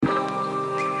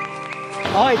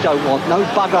I don't want no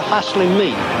bugger hustling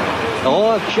me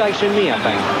or chasing me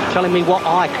about, telling me what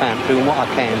I can't do and what I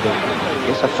can do.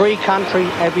 It's a free country,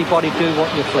 everybody do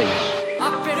what you please.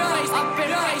 Up in eyes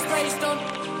raised on.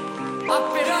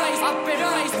 Up in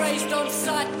eyes raised on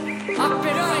sight. Up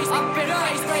in eyes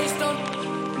raised on.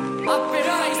 Up in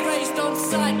eyes raised on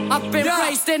sight. Up in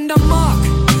raised in the mark.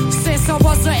 Since I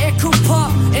was a echo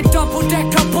pop in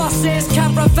double-decker buses,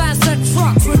 caravans and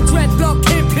trucks with dreadlock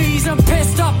hippies and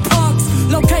pissed up punks.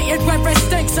 Located where it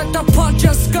stinks at the punch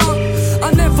of skunk.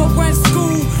 I never went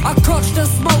school, I crotched the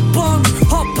smoke bombs.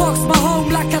 Hotbox my home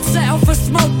like I'd set off a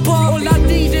smoke bomb. All I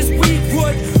need is weed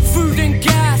wood, food and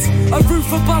gas, a roof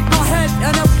above my head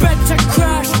and a bed to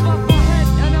crash.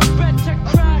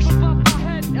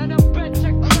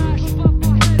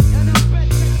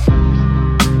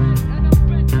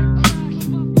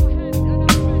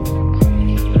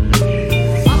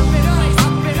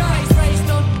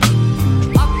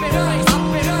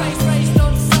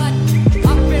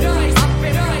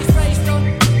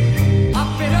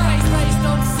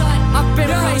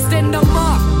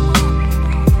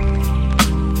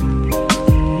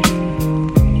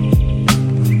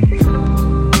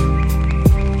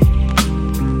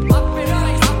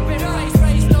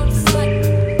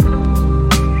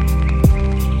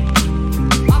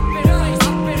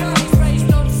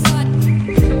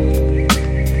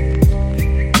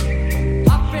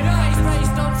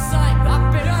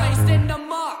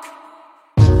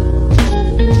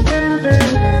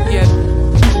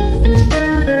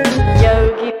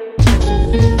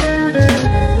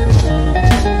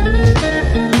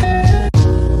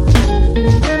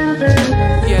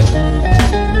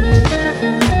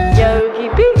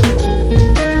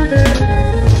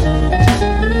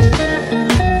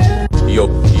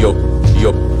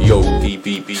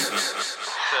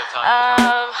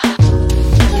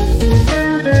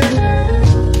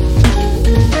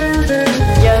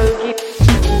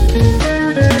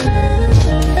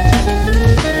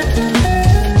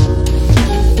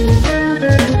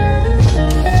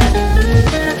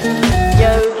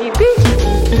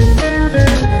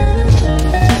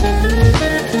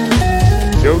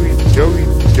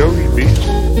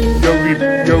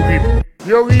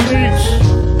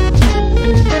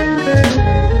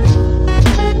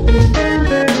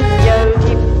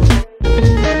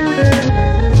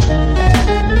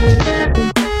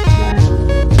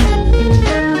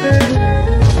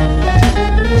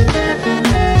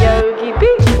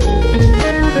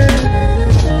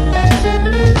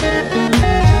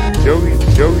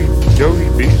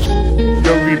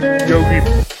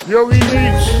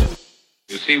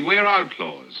 You see, we're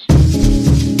outlaws.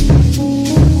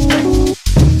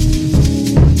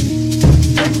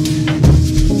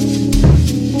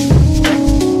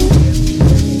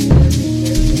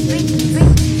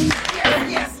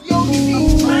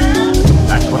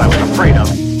 That's what I was afraid of.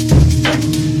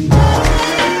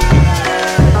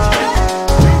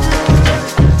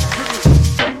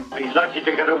 He's lucky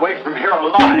to get away from here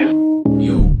alive.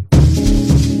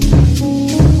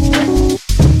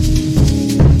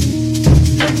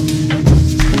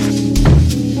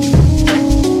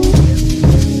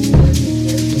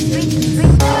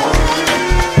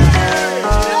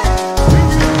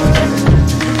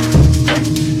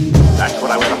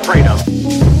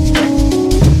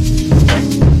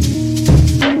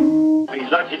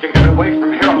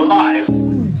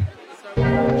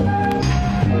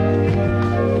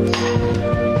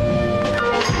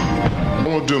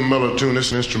 Tune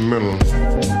this instrumental.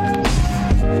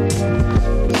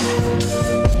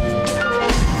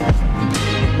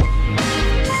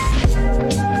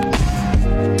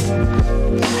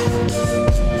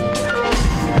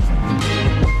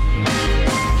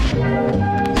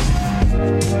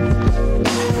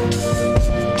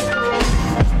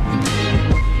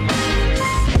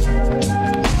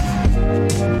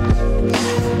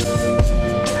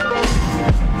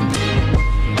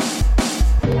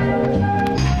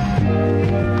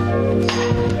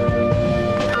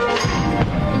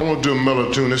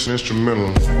 Tune this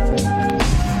instrumental.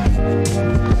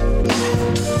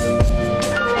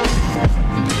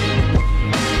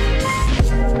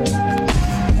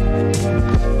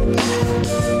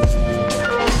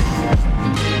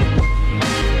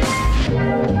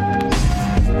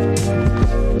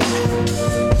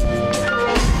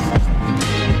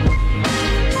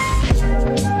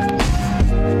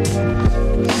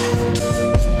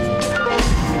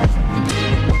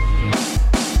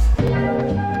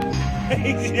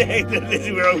 This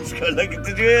is where old school. Look,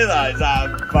 did you hear that? It's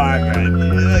out of Park, right? You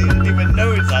didn't even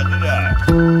notice that, did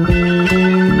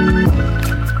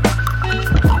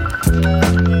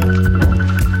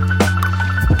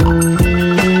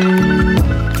you?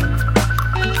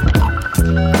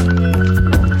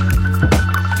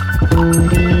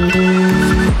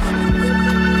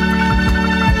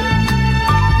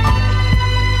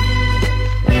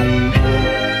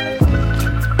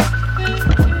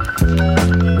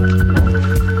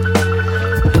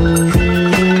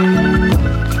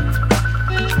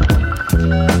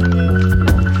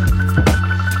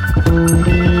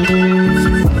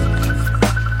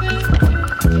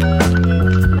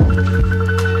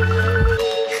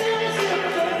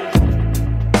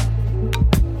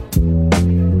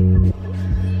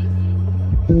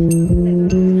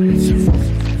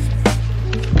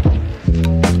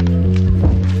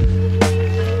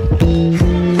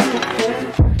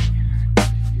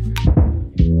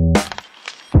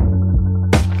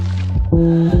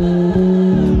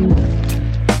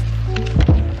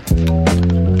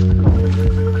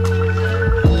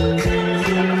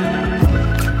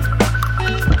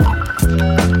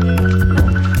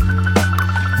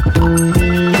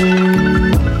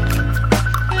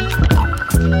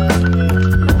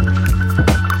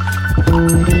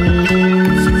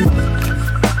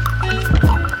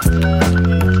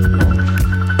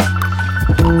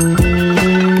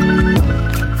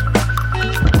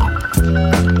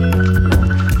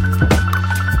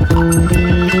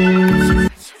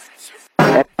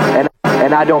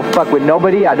 I don't fuck with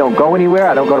nobody. I don't go anywhere.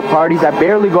 I don't go to parties. I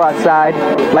barely go outside.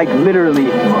 Like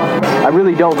literally, I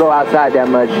really don't go outside that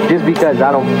much just because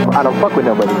I don't fuck with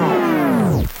nobody.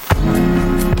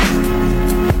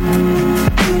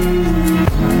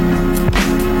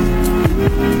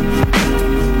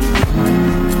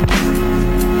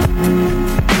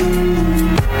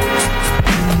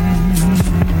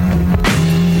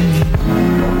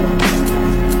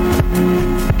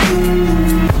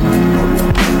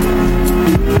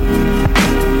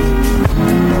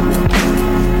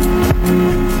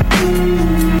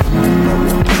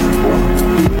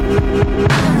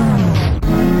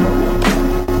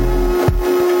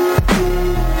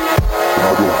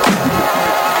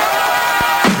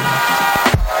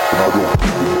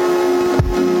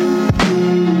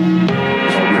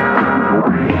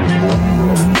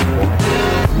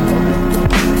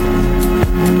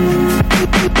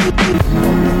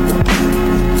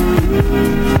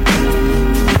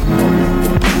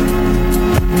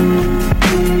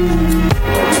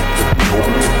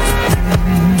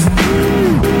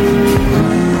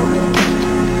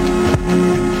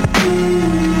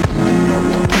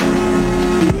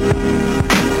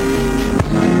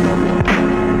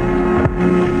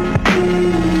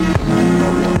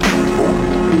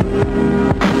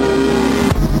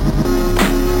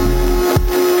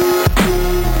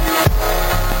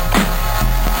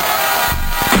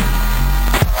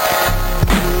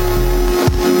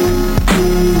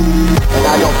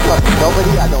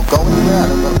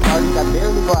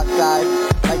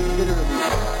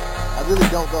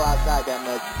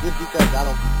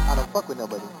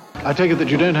 I take it that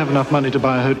you don't have enough money to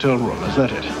buy a hotel room, is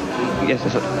that it? Yes,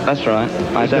 that's right.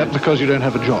 Is that because you don't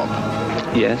have a job?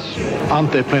 Yes.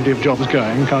 Aren't there plenty of jobs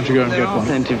going? Can't you go and There get are one?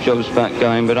 plenty of jobs back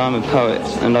going, but I'm a poet,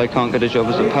 and I can't get a job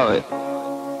as a poet.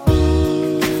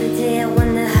 Every day I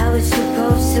wonder how it's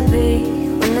supposed to be.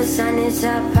 When the sun is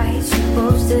up, I ain't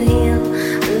supposed to heal.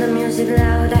 When the music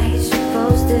loud, I ain't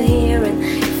supposed to hear. And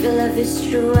if your love is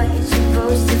true, I ain't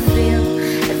supposed to feel.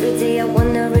 Every day I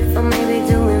wonder if I may be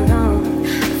doing wrong.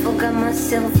 Got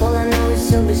myself, all I know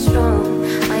is to be strong.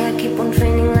 Why I keep on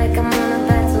training like I'm on a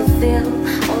battlefield.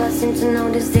 All I seem to know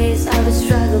these days I would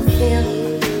struggle feel.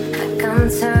 I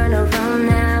can't turn around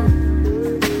now.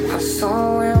 My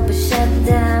soul will be shut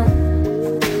down.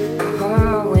 I'm on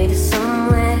my way to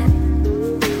somewhere.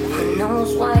 Who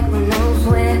knows why, who knows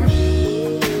where.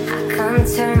 I can't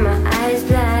turn my eyes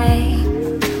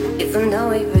blind. Even though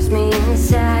it hurts me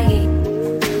inside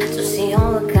to see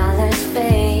all the colors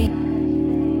fade.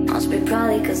 Must be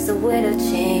probably cause the weather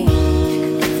changed.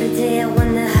 Every day I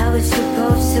wonder how it's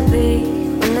supposed to be.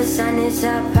 When the sun is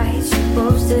up, I ain't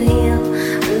supposed to heal.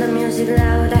 When the music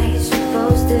loud, I ain't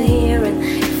supposed to hear. And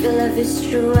if your love is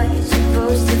true, I ain't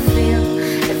supposed to feel.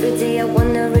 Every day I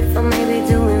wonder if I may be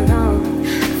doing wrong.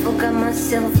 I forgot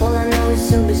myself, all I know is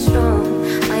to be strong.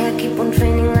 Why I keep on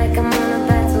training like I'm on a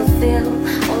battlefield.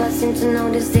 All I seem to know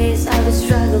these days I would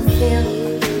struggle feel.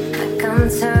 I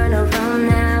can't turn around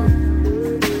now.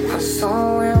 My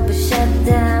soul will be shut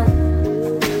down.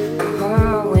 I'm on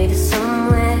my way to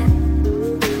somewhere.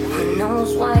 Who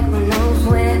knows why, who knows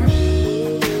where.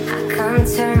 I can't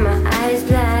turn my eyes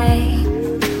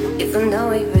blind. Even though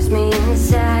it hurts me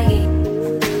inside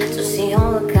to see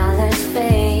all the colors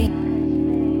fade.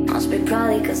 Must be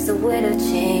probably cause the weather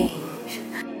changed.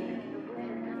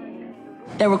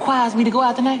 That requires me to go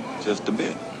out tonight? Just a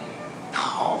bit.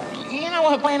 Oh, you know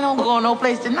what? Planning on going no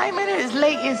place tonight, man. It's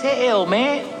late as hell,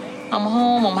 man. I'm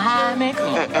home, I'm high, man.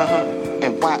 Come on.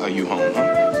 And why are you home,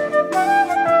 huh?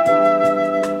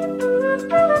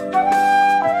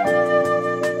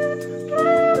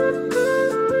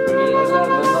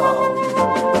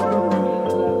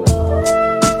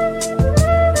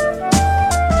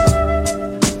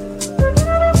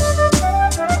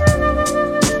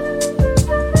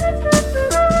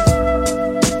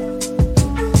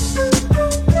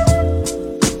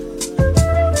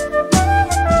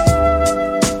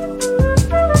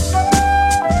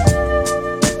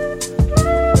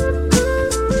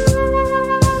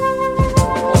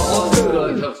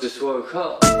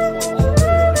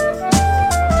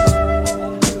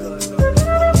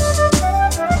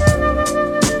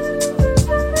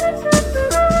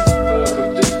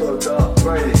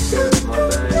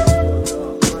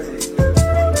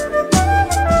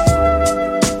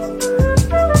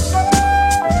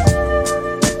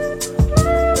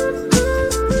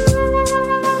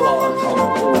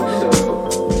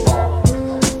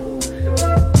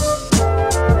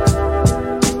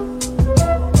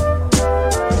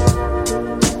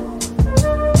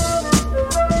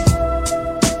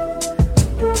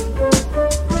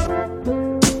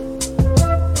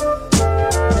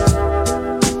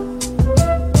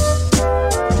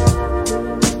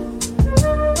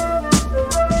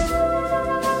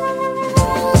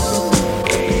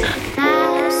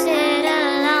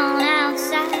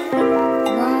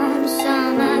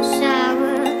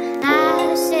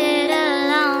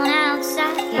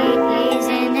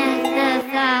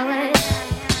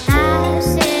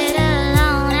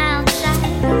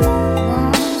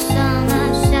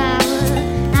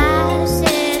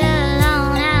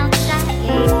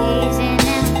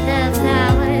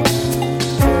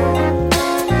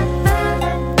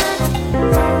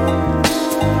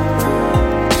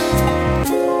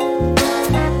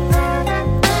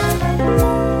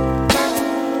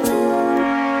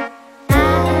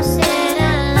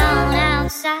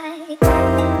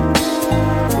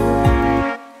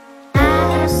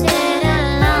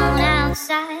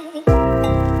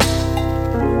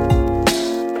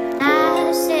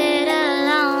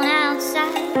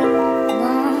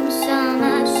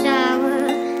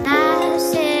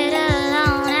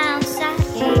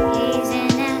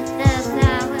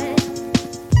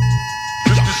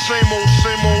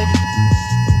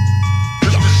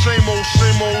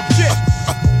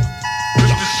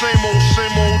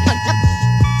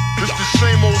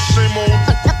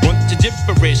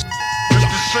 wrist. It's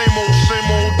the same old, same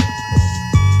old.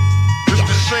 It's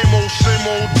the same old, same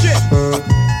old.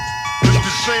 It's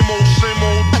the same old, same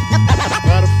old.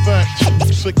 Matter of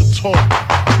fact, sick of talk.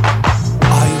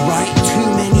 I write too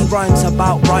many rhymes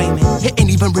about rhyming. It ain't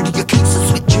even really a case of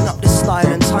switching up the style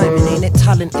and timing. Ain't it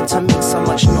talented to make so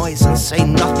much noise and say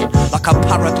nothing? Like a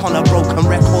parrot on a broken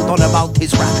record on about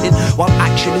his rapping, while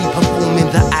actually performing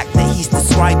the act that he's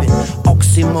describing.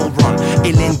 Oxymoron,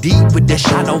 ill indeed with the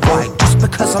shadow vibe. Just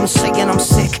because I'm saying I'm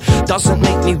sick doesn't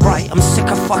make me right. I'm sick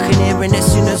of fucking hearing as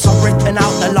soon as I'm ripping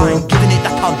out the line, giving it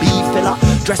that I'll be filler.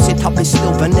 Dress it up, it's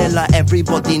still vanilla.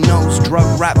 Everybody knows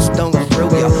drug raps don't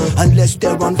thrill ya unless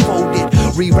they're unfolded,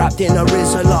 rewrapped in a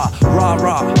Rizzola. Rah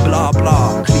rah, blah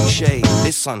blah, cliche.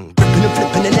 Listen, ripping and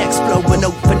flipping the next flow, and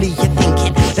hopefully you're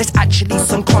thinking there's actually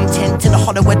some content to the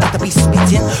hollow word that to be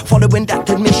spitting. Following that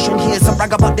admission, here's a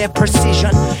brag about their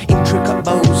precision. Intricate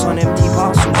bows on empty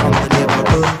parcels on the liver.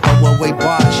 Go away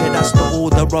bars, yeah, that's the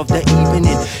order of the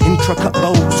evening. Intricate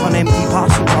bows on empty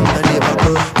parcels on the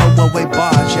liver. Go away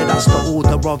bars, yeah, that's the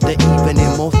order of the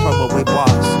evening. More throwaway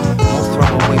bars, more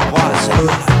throwaway bars. And you're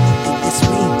like, what did this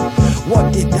mean?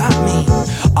 What did that mean?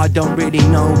 I don't really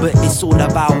know, but it's all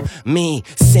about me.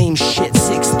 Same shit,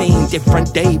 16,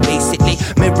 different day basically.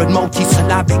 Mirrored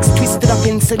multisyllabics, twisted up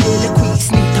in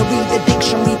soliloquies. Need to read the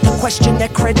dictionary to question their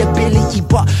credibility,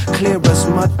 but clear as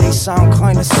mud, they sound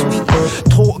kinda sweet.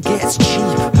 Talk gets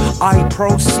cheap, I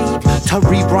proceed to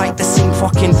rewrite the same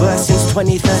fucking verse since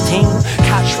 2013.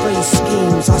 Catchphrase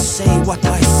schemes, I say what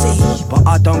I see, but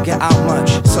I don't get out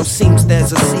much, so seems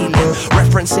there's a ceiling.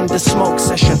 Referencing the smoke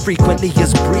session frequently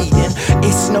is breeding.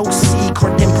 It's no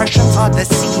secret, impressions are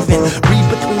deceiving. Read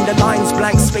between the lines,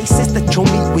 blank spaces that you'll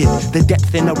meet with. The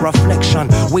depth in a reflection,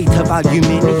 weight of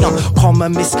aluminium.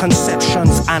 Common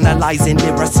misconceptions, analyzing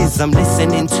lyricism.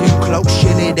 Listening too close,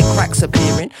 surely the cracks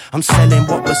appearing. I'm selling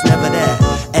what was never there,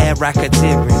 air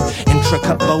racketeering.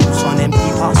 Intricate bows on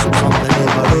empty parcels on the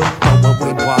delivery.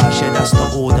 Throwaway bars, yeah, that's the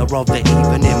order of the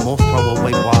evening. More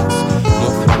throwaway bars,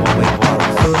 more throwaway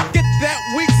bars. Get that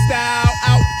weak style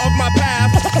out of my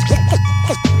path.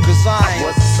 Cause I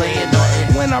wasn't saying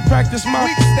nothing when I practice my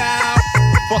weak style.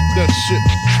 Fuck that shit.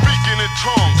 Speaking in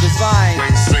tongues. Cause I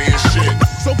ain't saying shit.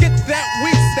 So get that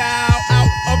weak style out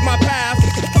of my path.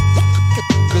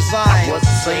 Cause I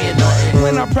wasn't saying nothing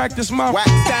when I practice my whack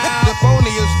style. The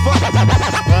phony as fuck.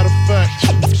 Matter of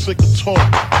fact, sick of talk.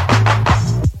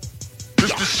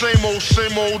 It's the same old,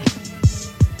 same old.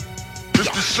 It's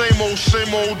the same old,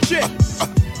 same old.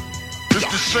 It's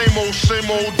the same old,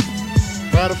 same old.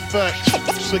 Matter of fact,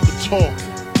 sick of talk.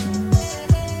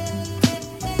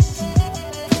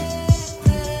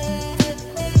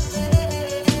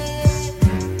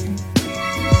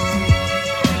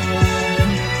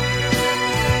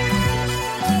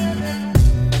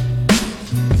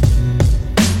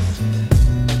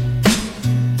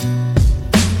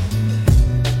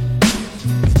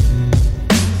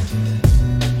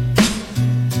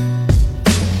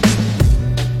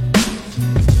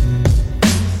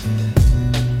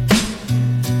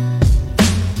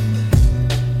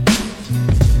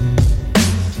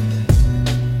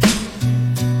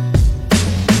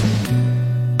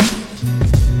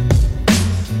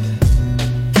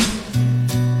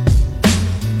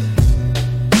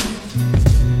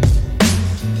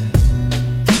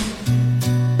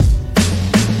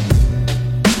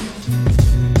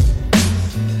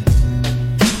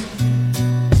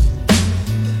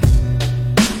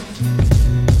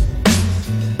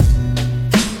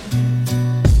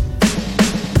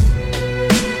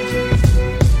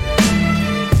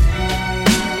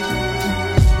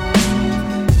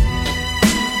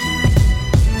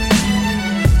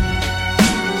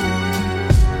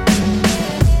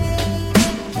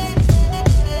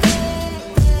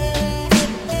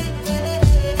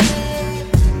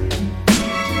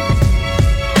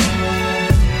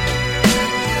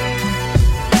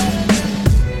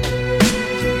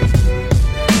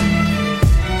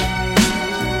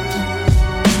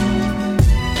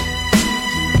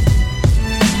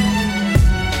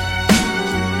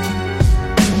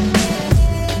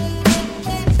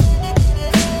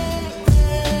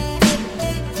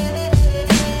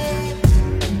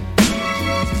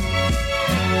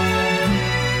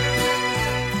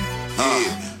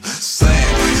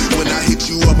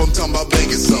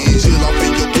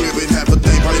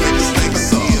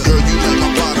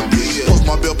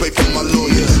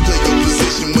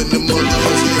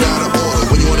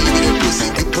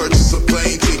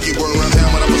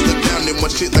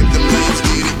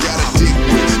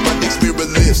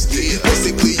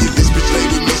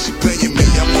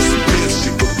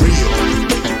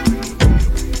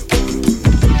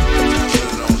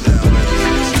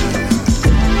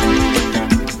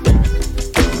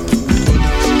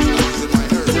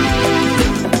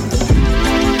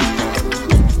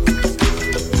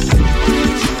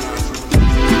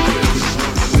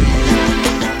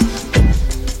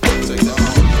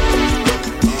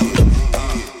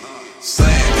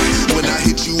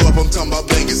 talking about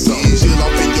banging something. Chill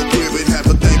off in your crib and have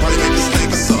a thing, probably make a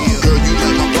snake or something. Girl, you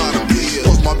like my bottom bitch.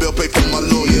 Post my bill, pay for my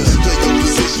lawyer. Play your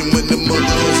position when the mother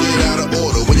hoes get out of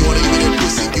order. When you wanna give me that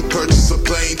pussy, you purchase a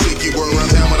plane ticket. Word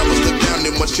around town when I was stuck down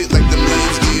in my shit like them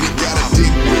lames did it. Got a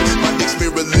dick with my dick's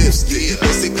mirror lipstick.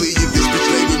 Basically, if this bitch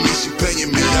lay with me, she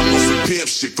paying me. I'm on some pimp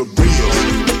shit for real.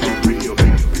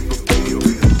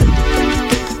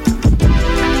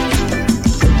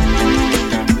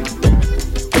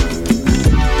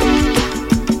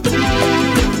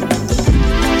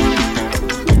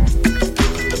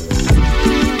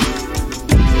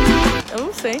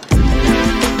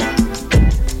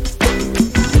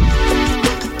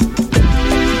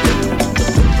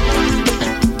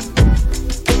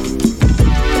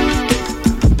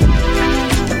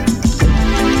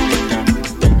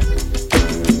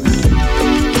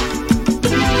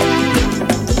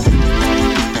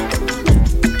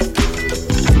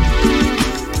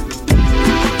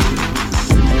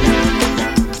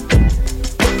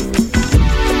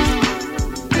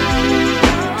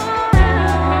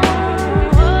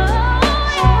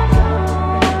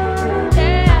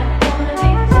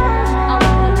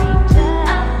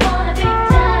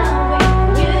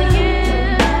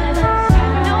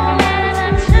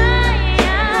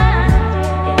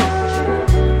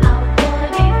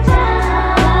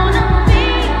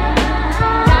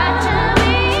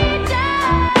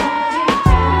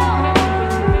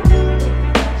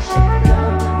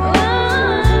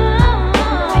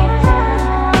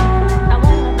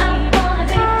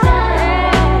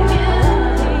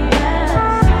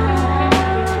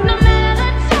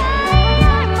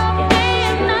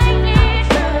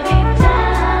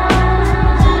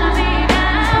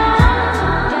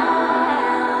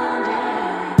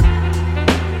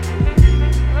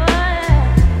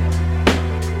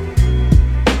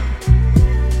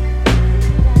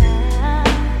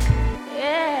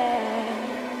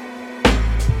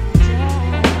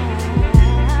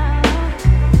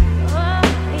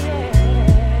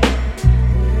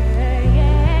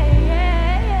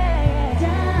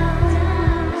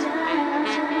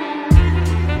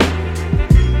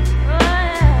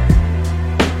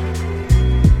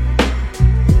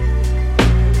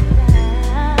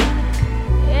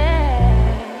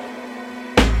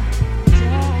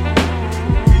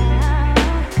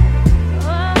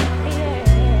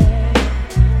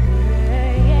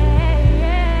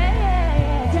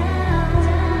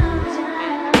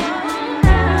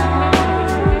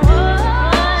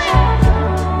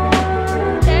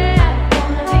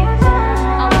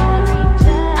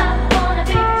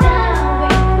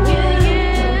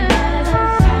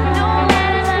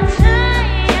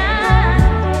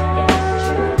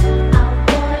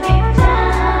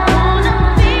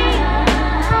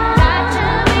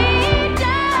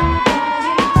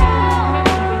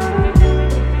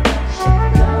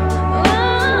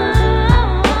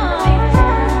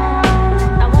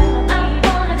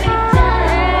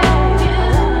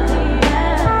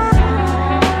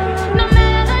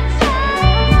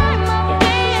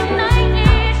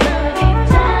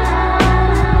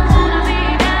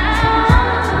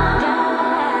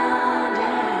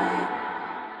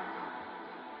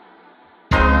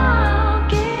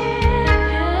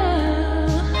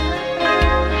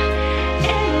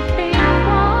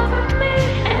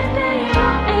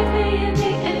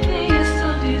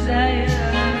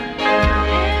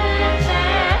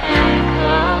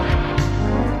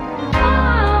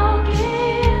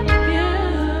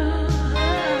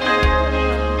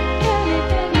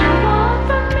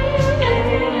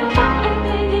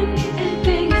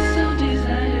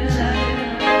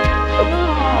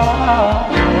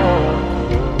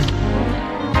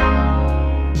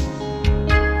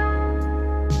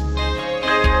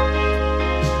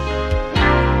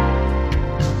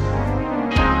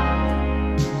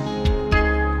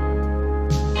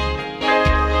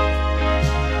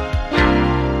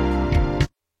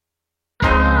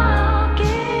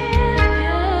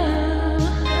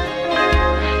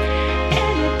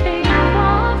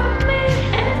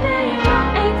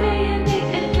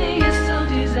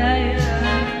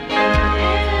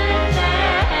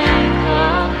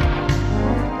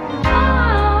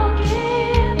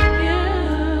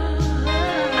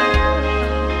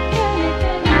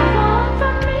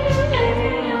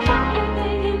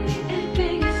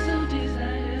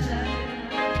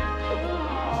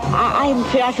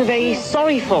 I feel very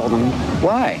sorry for them.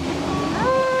 Why?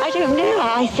 I don't know.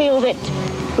 I feel that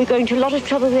we're going to a lot of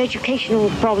trouble with educational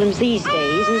problems these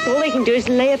days, and so all they can do is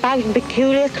lay about in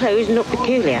peculiar clothes and look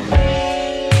peculiar.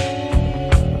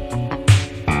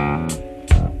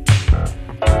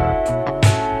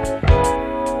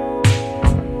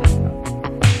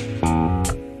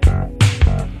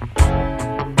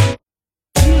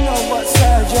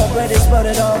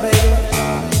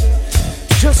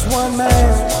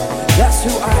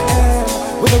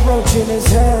 watch in his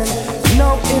hand.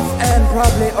 No if and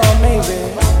probably or maybe.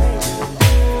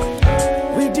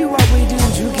 We do what we do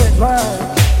to get by.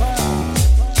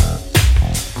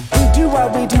 We do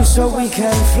what we do so we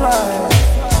can fly.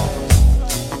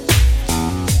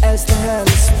 As the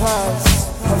hands pass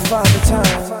from Father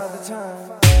Time.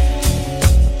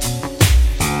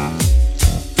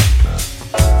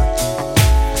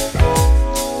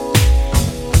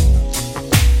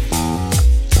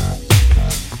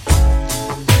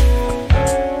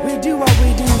 We do what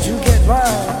we do to get by.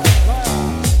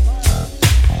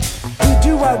 We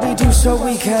do what we do so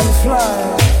we can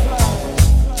fly.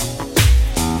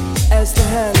 As the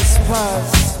hands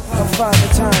pass from Father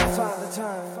Time.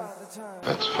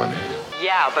 That's funny.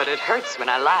 Yeah, but it hurts when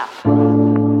I laugh.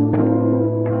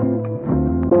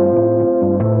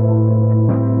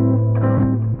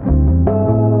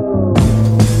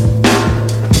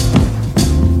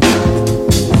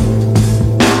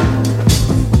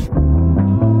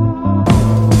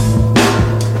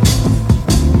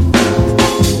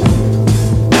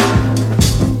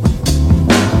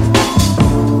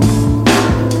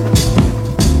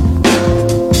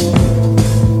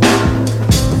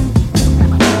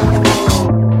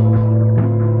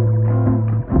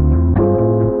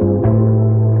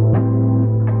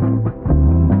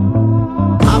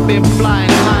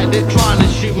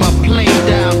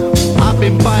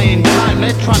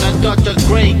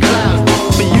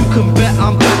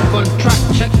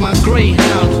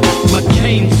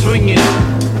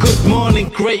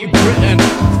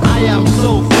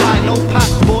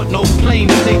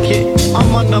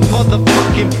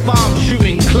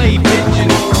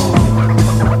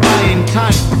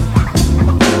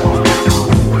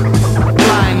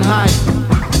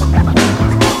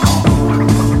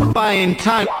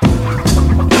 Time.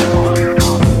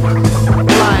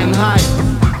 Flying high.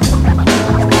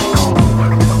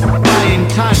 Buying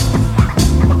time.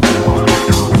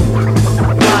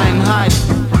 Flying high.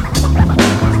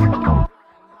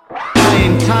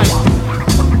 Buying time.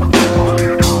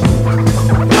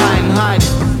 Flying high.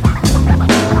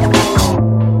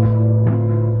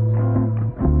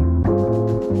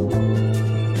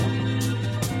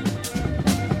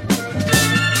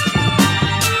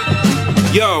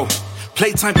 Yo.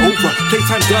 Playtime over,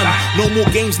 playtime done. No more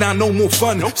games now, no more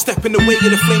fun. Step in the way of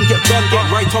the flame, get done. Get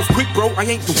right off quick, bro, I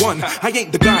ain't the one. I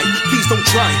ain't the guy, please don't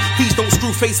try. Please don't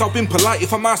screw face, I've been polite. If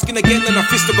I'm asking again, then a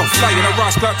fist I got flying. I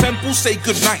rise Clark Temple, say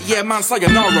goodnight. Yeah, man,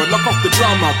 sayonara, knock off the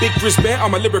drama. Big Grizz Bear,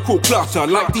 I'm a lyrical clutter.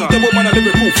 Like the devil, man, a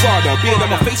lyrical father. Beard on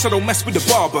my face, I don't mess with the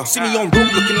barber. See me on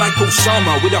road looking like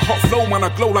Osama. With a hot flow, man,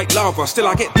 I glow like lava. Still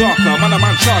I get darker, man, a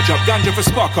man charge up. Ganja for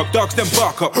spark up, dogs then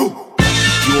bark up.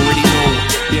 You already know,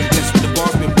 been blessed with the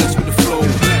bars, been blessed with the flow.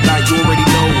 Like you already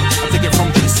know, I take it from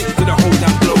G6 to the whole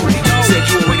damn glow. Said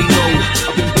you already know,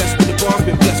 I've been blessed with the bars,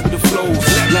 been blessed with the flows.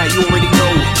 Like you already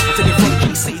know, I take it from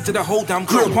G6 to the whole damn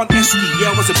glow. Grew up on SD,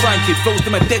 yeah I was a grind kid, flows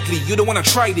them are deadly. You don't wanna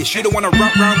try this, you don't wanna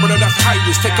rap round, brother that's high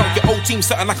risk. Take out your old team,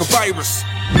 something like a virus.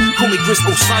 Call me Grizz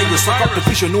Osiris, I got the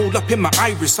vision all up in my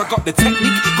iris. I got the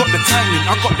technique, got the timing,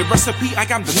 I got the recipe, I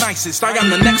am the nicest. I am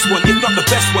the next one, if not the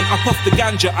best one. I puff the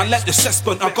ganja, I let the cess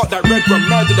burn. I got that red rum,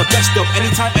 murder the best of.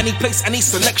 Anytime, any place, any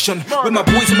selection. With my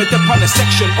boys in my dep on the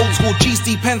section. Old school G's,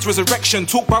 D-Pens, resurrection.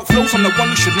 Talk about flows, I'm the one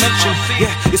you should mention.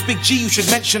 Yeah, it's Big G you should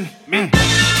mention. You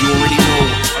already know,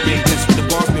 I've been blessed with the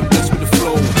bars, been blessed with the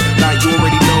flow. Now you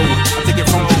already know, I take it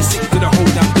from G6 to the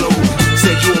whole damn glow.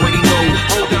 Said you already know,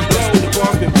 whole damn glow.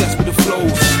 Been blessed with the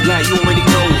flows, like you already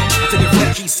know. I take it from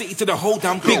G-City to the whole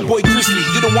damn big boy Grizzly.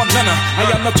 You don't want none. I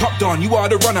am the top don, you are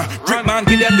the runner. Drip man,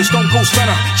 get them the stone cold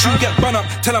stunner. Shoe get bun up,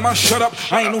 tell him I shut up.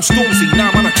 I ain't no Stormzy,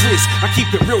 nah man a Chris. I keep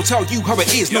it real, tell you how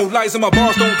it is. No lies in my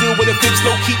bars, don't deal with the fibs.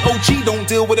 Low key OG, don't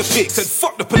deal with the pics. Said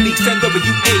fuck the police,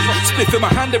 NWA. Spliff in my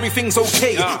hand, everything's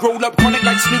okay. Roll up chronic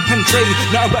like Snoop and Dre.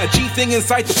 Nothing but a G thing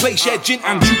inside the place. Yeah, gin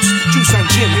and juice and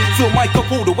gin. Fill my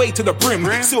cup all the way to the brim.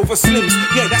 Silver Slims,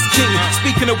 yeah that's king.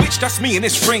 Speaking of which, that's me in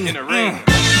this ring.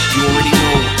 You already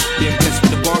know, been blessed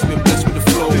with the bars, been blessed with the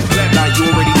flow. Like you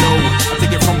already know, I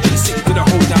take it from G6 to the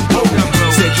whole damn glow.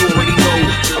 Said you already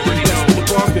know, I've been blessed with the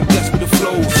bars, been blessed with the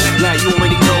flows. Like you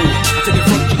already know, I take it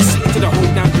from G6 to the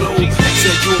whole damn glow.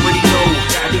 Said you already know,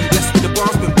 I've been blessed with the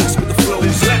bars, been blessed with the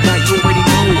flows. Like you already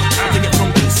know, I take it from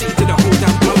G6 to the whole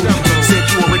damn glow. Said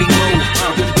you already know,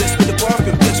 I've been blessed with the bars,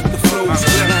 been blessed with the flows.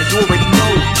 Like you already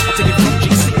know, I take it from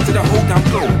G6 to the whole damn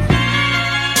glow.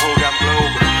 Whole damn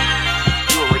globe.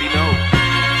 You already know.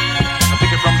 I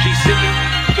take it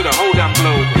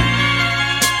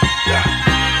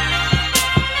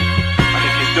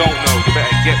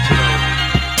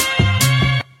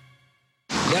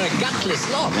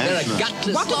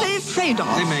What are they afraid of?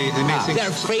 They may think they're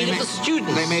afraid of the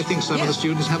students. They may think some of the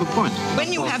students have a point.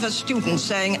 When you have a student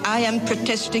saying, I am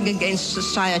protesting against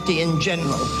society in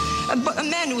general, a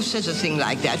man who says a thing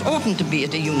like that oughtn't to be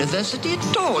at a university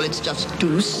at all. It's just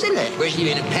too silly. Where's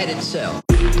he in a padded cell?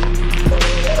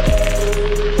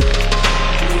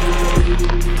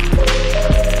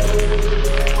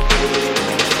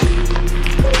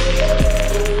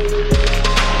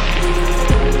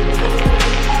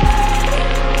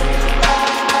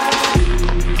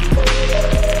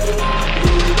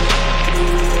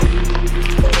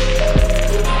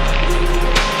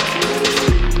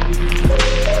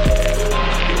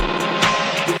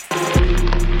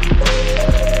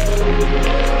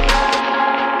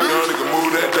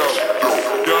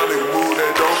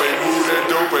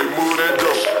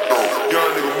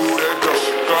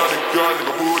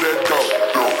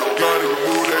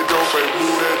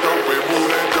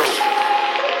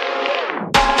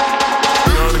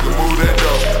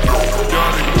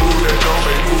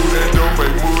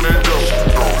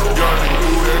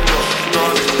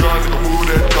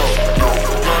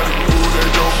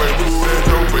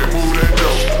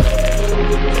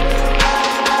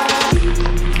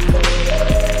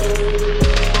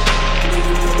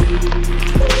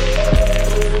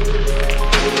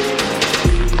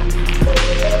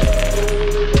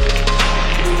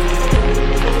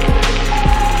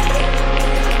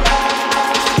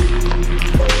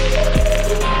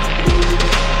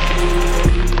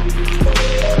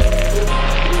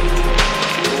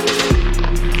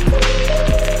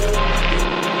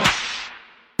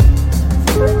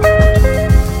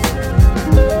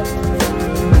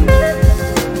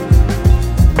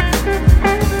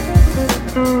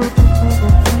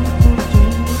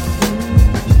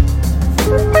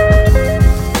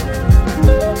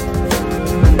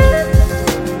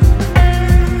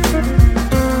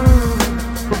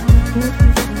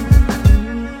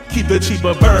 The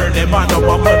cheaper burning, mind on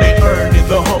my money earning.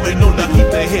 The homie know to keep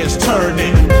their heads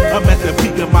turning. I'm at the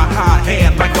peak of my high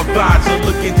hand like a visor.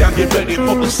 Looking down, get ready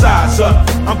for the size up.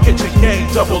 I'm catching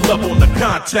game, double up on the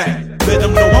contact. Let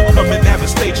them know I'm coming out the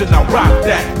stage and I rock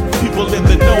that. People in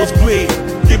the nosebleed,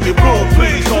 give me room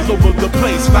please. All over the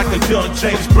place like a young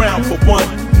James Brown for one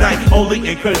night only.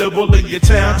 Incredible in your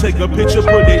town. Take a picture,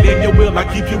 put it in your will. I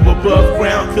keep you above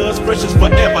ground, cause fresh is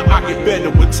forever. I get better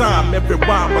with time. Every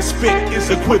rhyme I spit is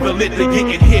equivalent to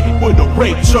getting hit with a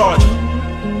rape charge.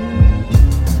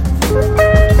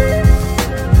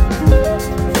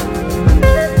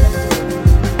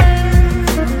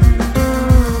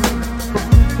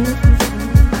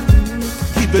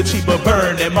 Keep the cheaper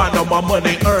burning, mind on my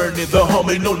money earning. The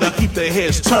homie know to keep their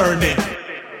heads turning.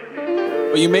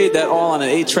 Well, you made that all on an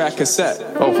 8-track cassette.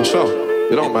 Oh, for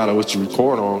sure. It don't matter what you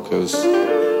record on,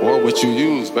 or what you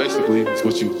use, basically, it's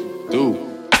what you do.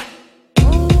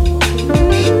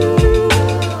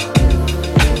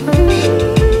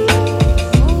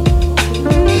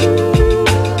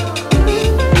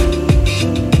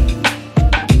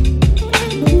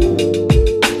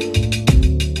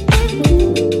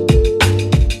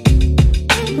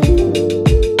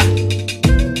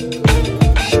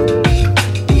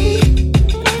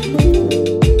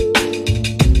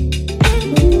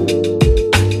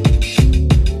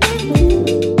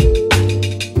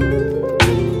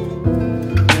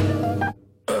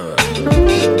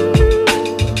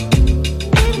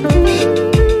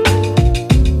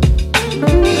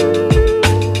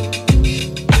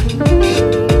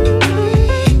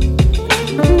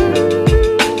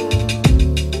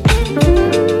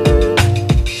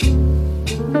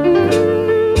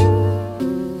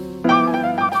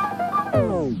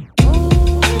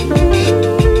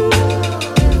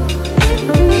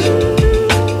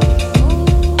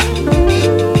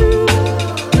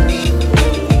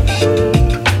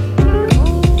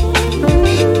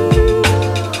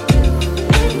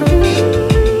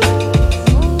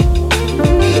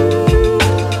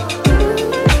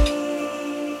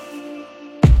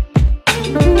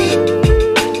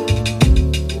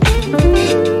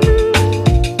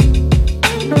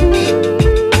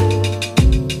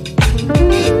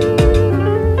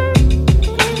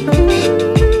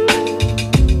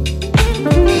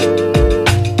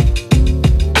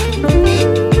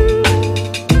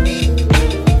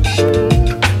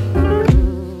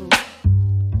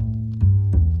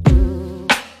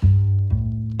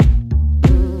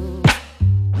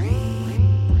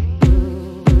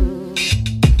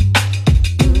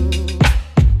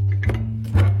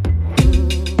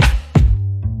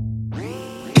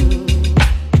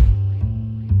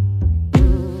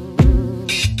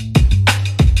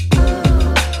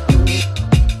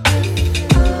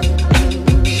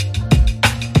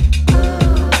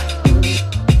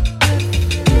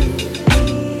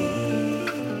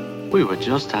 We were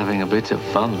just having a bit of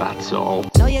fun, that's all.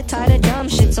 Know you're tired of dumb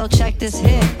shit, so check this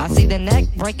here. I see the neck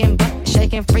breaking, butt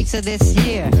shaking freaks of this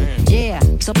year. Yeah,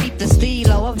 so peep the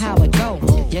stilo of how it go.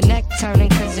 Your neck turning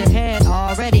cause your head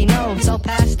already knows. So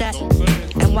pass that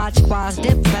and watch quads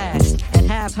dip fast. And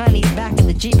have honeys back in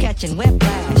the Jeep catching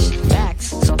whiplash. Backs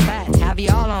so fat, have you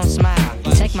all on smile.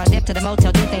 Take my dip to the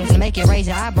motel, do things to make you raise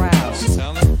your eyebrows.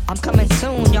 I'm coming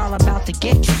soon, y'all about to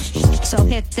get you. So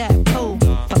hit that poo,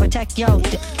 but protect your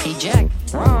eject.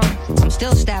 Wrong, I'm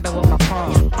still stabbing with my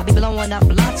palm. I'll be blowing up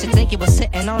lots, you think you was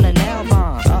sitting on a nail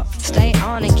bomb. Stay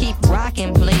on and keep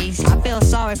rocking, please. I feel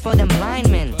sorry for them blind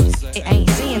men. It ain't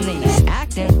seeing these.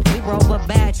 Acting, we roll with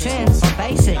bad tens or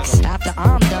basics. After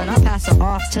I'm done, I'll pass her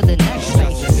off to the next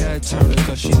station. She got your head turning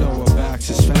cause she know her back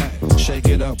is fat. Shake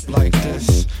it up like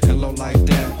this and low like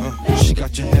that. She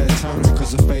got your head turning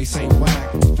cause her face ain't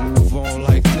whack. Move on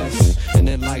like this and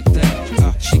then like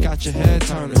that. She got your head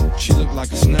turning, she look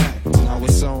like a snack. Now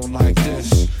it's on like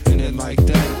this and then like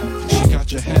that. She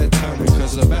got your head turning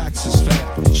cause her back is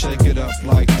fat. Shake it up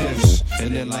like this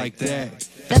and then like that.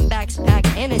 Them backs pack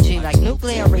energy like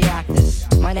nuclear reactors.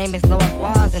 My name is Lord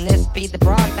Waz and this be the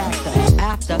broad factor.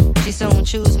 After she soon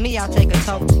choose me, I'll take a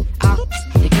toke.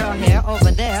 Your girl here,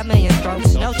 over there, a million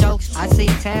strokes. No jokes, I see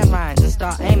tan lines and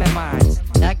start aiming mines.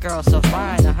 That girl so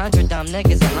fine, 100 dumb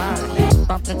niggas in line.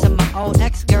 Bumped into my old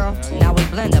ex-girl, now we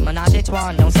blend them. Menage a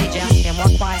trois, don't say jack, and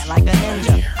walk quiet like a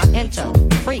ninja. I enter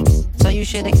freaks, so you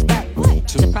should expect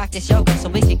to practice yoga so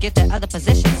we can get that other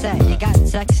position set. You got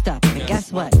sexed up, and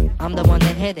guess what? I'm the one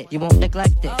that hit it, you won't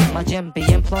neglect it. My gym be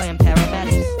employing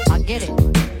paramedics. I get it,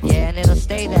 yeah, and it'll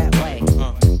stay that way.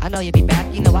 I know you'll be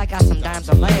back, you know I got some dimes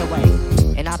on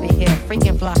layaway. And I'll be here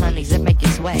freaking fly honeys that make you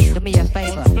sweat. Do me a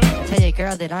favor, and tell your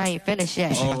girl that I ain't finished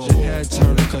yet. She got your head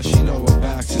turning cause she know her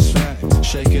back is fat.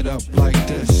 Shake it up like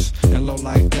this and low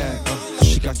like that.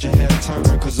 She got your head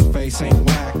turning cause her face ain't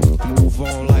whack. Move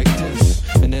on like this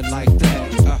and then like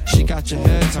that. She got your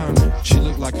head turning, she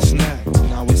look like a snack.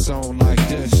 Now it's on like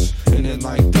this and then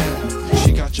like that.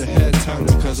 She got your head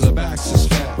turning cause her back is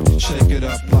fat. Shake it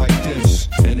up like this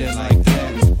and then like that.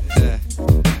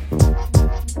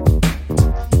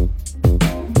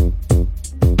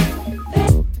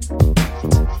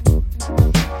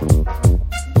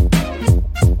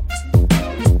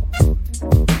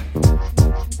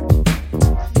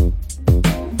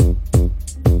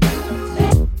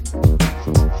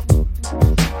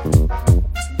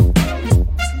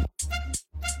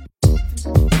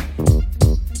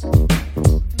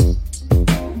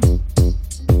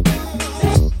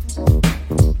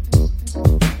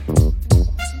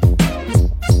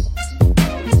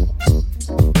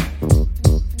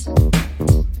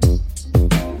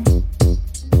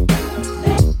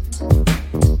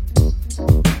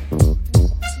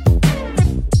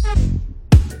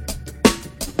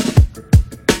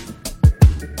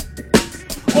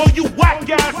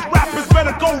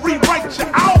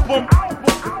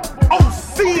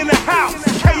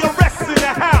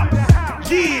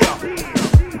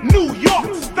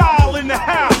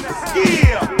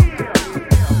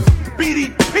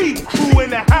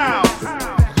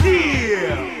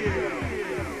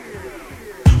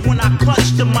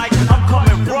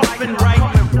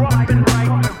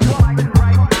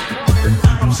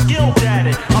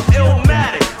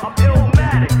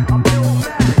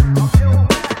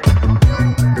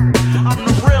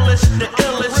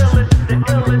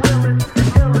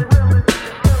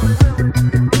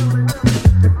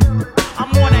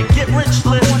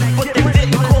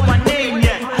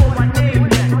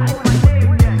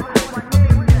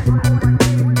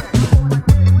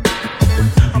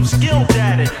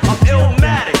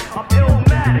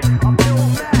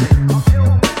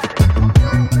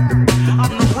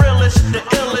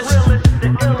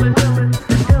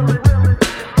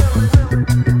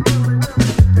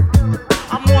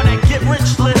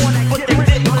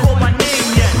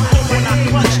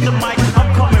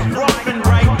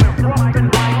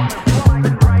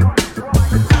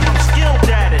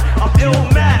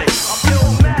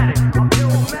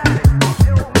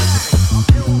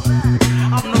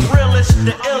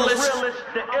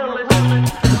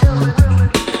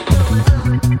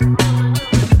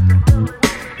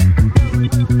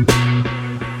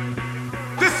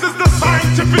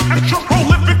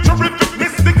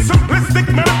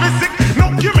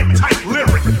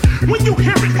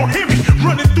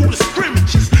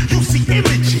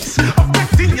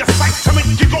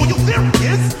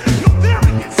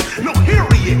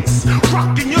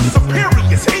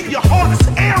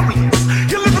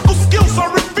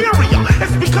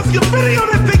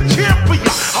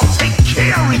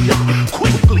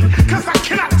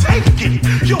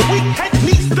 Your weak head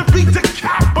needs to be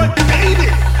decapitated.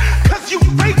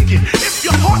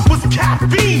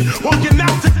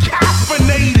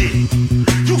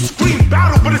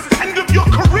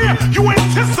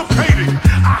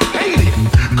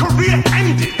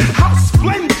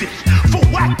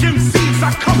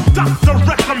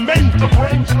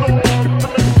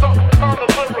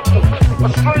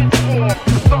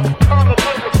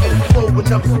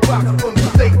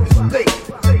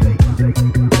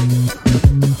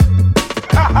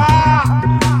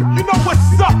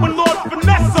 when Lord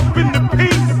Finesse up in the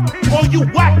piece. All you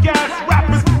whack ass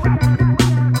rappers.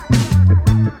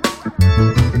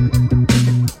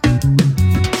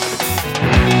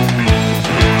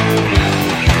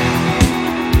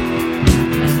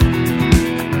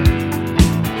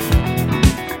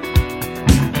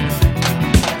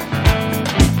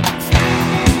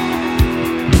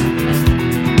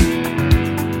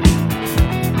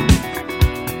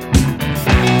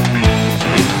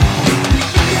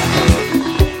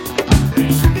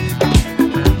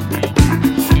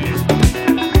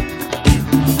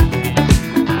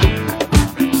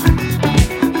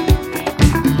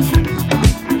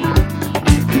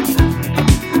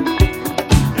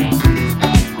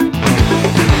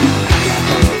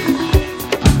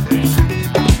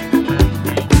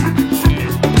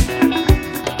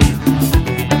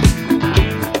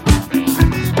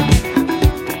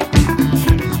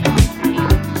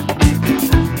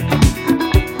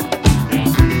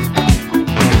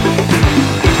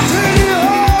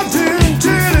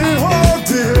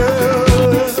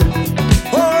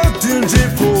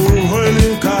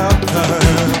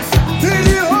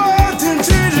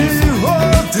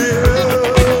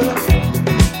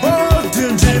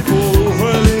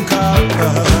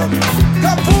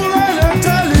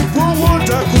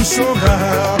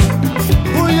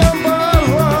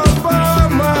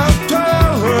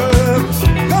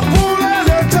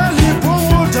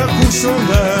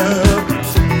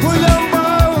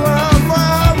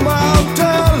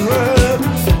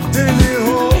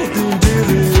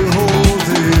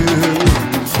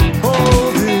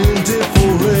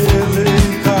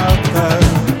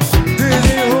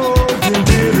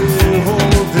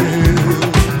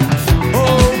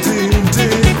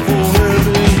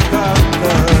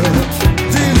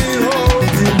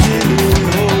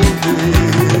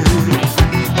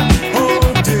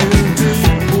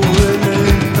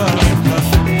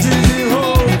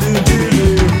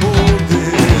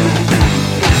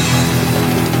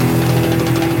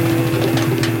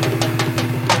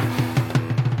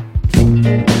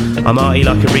 I'm arty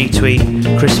like a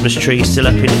retweet, Christmas tree still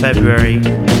up in February.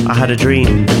 I had a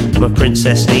dream, my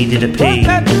princess needed a pee.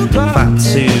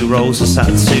 Fatsu rolls a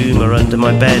satsuma under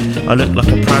my bed. I look like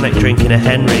a pranic drinking a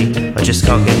Henry, I just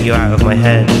can't get you out of my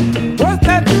head.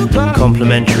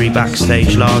 Complimentary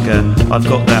backstage lager, I've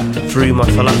got that through my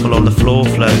falafel on the floor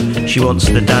flow. She wants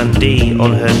the dandy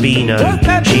on her Beano.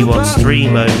 She wants 3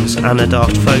 moans and a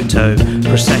daft photo.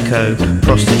 Prosecco,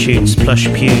 prostitutes, plush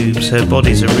pubes. Her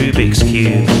body's a Rubik's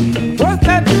Cube.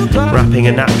 Wrapping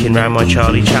a napkin round my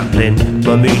Charlie Chaplin.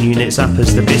 My moon unit's up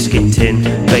as the biscuit tin.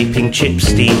 Vaping chip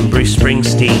steam, Bruce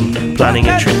Springsteen. Planning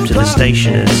a trip to the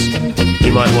stationers.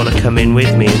 You might want to come in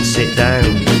with me and sit down.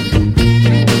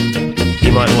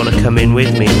 You might want to come in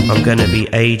with me, I'm gonna be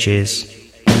ages.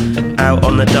 Out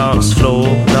on the dance floor,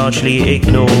 largely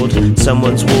ignored.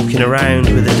 Someone's walking around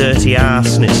with a dirty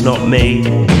ass and it's not me.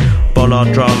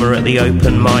 Bollard drama at the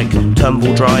open mic.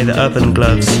 Tumble dry the oven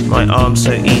gloves. My arm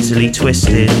so easily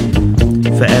twisted.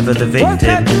 Forever the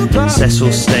victim.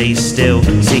 Cecil stays still.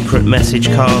 Secret message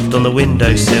carved on the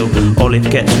windowsill. Olive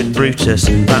gets with Brutus.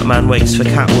 Batman waits for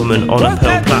Catwoman on a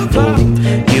pearl platform.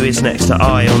 You is next to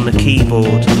I on the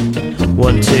keyboard.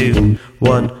 1, 2,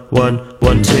 1, 1,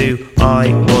 1, 2. I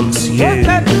wants you.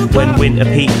 When winter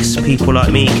peaks, people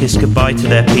like me kiss goodbye to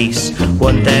their peace.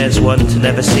 One dares one to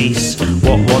never cease.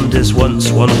 What wonders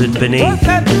once wandered beneath. I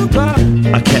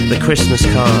kept the Christmas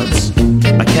cards.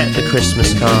 I kept the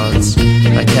Christmas cards.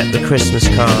 I kept the Christmas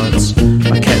cards.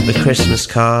 I kept the Christmas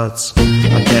cards.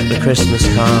 I kept the Christmas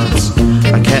cards.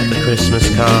 I kept the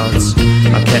Christmas cards.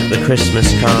 I kept the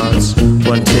Christmas cards.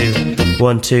 1, 2,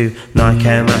 1, 2. Nike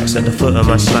Air Max at the foot of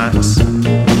my slacks.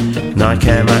 Nike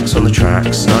Air Max on the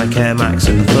tracks. Nike Air Max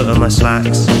at the foot of my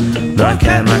slacks. Nike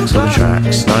Air Max on the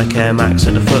tracks. Nike Air Max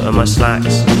at the foot of my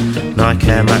slacks. Nike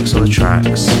Air Max on the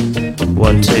tracks.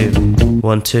 1, 2,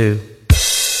 1, 2.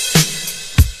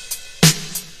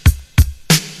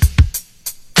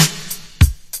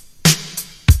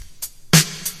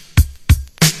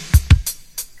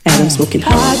 And I'm smoking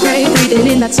high grade, breathing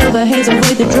in that silver haze,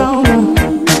 avoid the drama.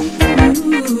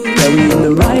 Yeah, we in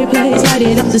the right place,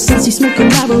 lighting up the cincy, smoking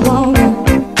marijuana.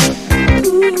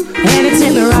 And it's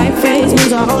in the right phase,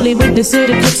 moves are holy with the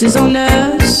city, kisses on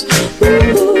us.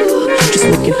 Just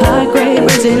smoking high grade,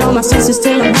 raising all my senses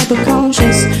till I'm hyper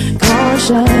conscious,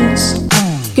 cautious.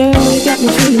 Girl, you got me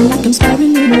feeling like I'm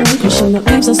spiraling around. Crushing the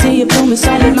waves, I see it blooming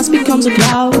solid. My speed comes a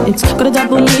cloud. It's got a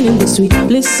double meaning, the sweet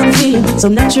bliss I'm feeling. So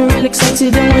natural,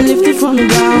 excited, and we're lifted from the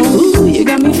ground. Ooh, you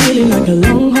got me feeling like a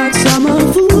long, hot summer,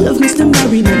 full of mist and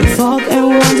merriment, fog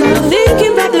and wonder.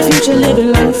 Thinking about the future,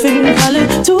 living life in color,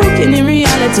 talking in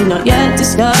reality, not yet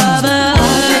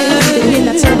discovered.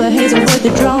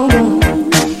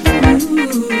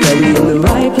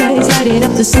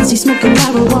 the Cincy smoking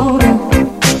marijuana.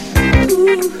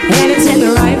 And it's in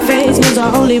the right face, cause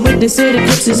our only witness to the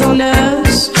clips is on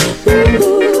us.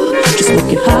 Just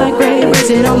smoking high grade,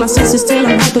 raising all my senses till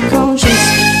I'm hyper conscious.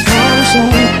 And I'm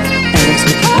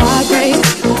smoking high grade.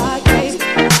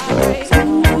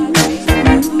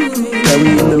 Yeah, we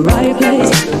in the right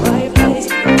place.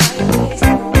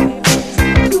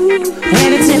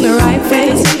 And it's in the right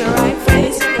face.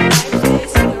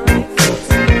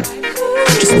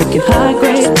 Just smoking high grade.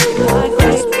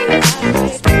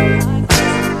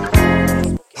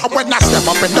 When I step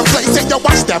up in the place, and yo,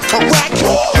 I step correct.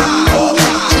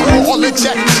 All in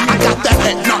check. I got that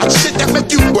head nod shit that make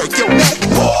you break your neck.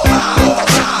 I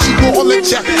got you all in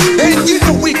check. And you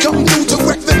know we come through to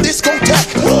wreck the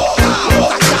discotheque.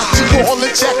 I got you all in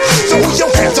check. Throw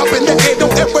your hands up in the air,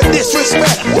 don't ever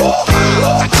disrespect.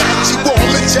 I got you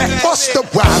all in check. Bust the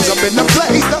rhymes up in the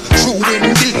place. True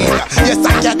indeed. Yes,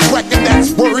 I got crack and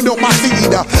that's word on my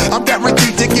seed. I'm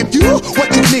guaranteed to give you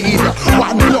what you need.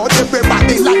 One Lord,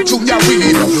 everybody like Junior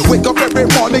Reed. Wake up every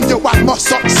morning, yo, I must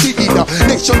succeed.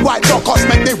 Nationwide broadcast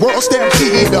make the world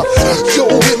stampede. Yo,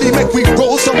 really make we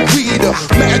roll some weed.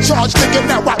 Man charge nigga,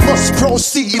 now I must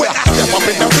proceed. When I step up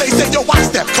in the place, and yo, I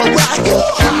step correct. I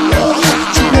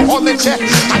got you all in check.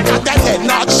 I got that head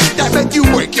nod shit that make you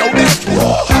break your neck. I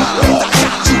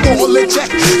got you all in check.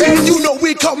 And you know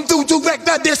we come through to wreck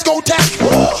the discotheque. I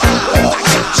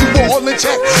got you all in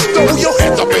check. Throw your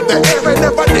hands up in the air and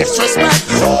never disrespect.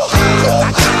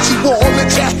 I got you all in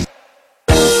check.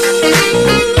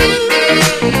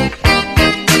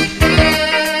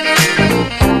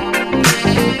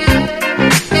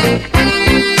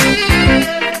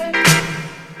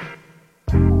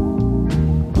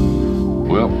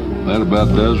 Well, that about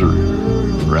does her.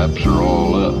 Wraps are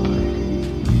all up.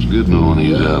 It's good knowing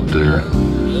he's out there.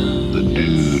 The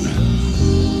dude.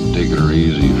 Taking her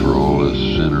easy for all us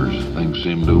sinners. Things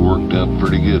seem to have worked out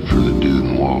pretty good for the dude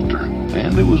and Walter.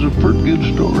 And it was a pretty good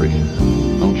story.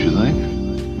 Don't you think?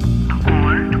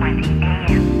 4:20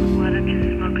 a.m. Why don't you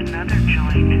smoke another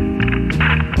joint?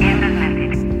 End of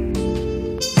message.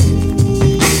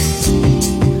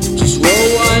 Just roll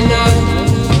one up.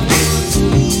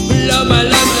 Love my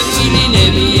feeling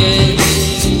heavy, yeah.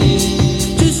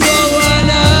 Just roll one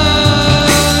up.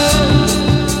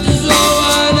 Just roll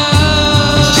one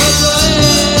up, yeah.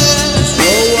 Just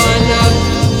roll one up.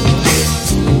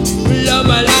 Love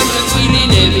my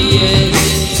feeling heavy, yeah.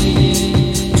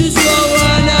 Just roll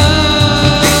one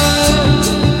up.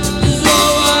 Just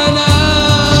roll one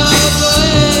up, yeah.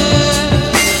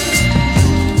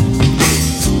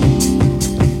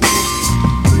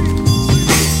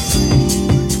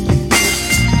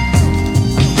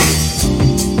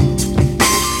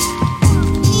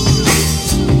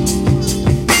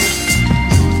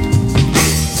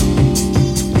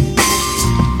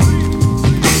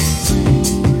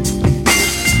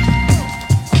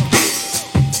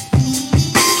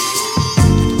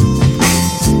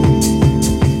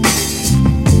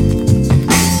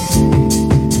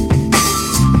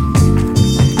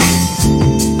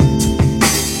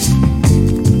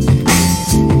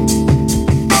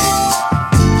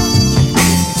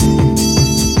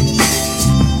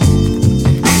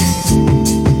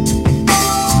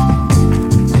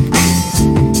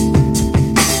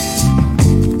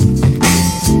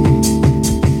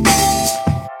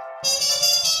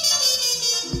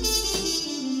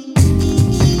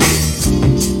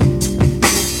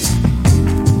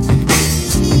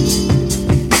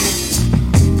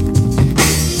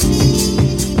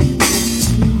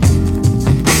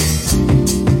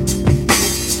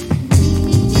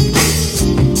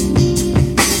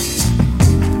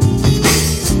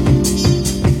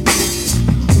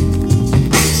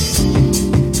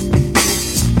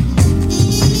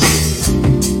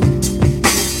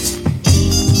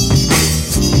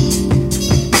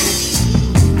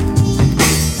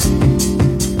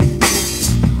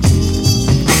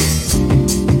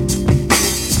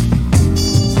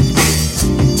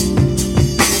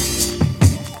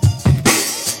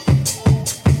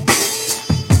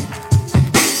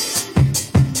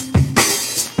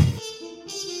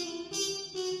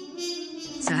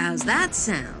 So how's that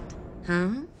sound? Huh?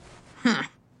 Huh.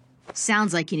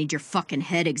 Sounds like you need your fucking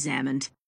head examined.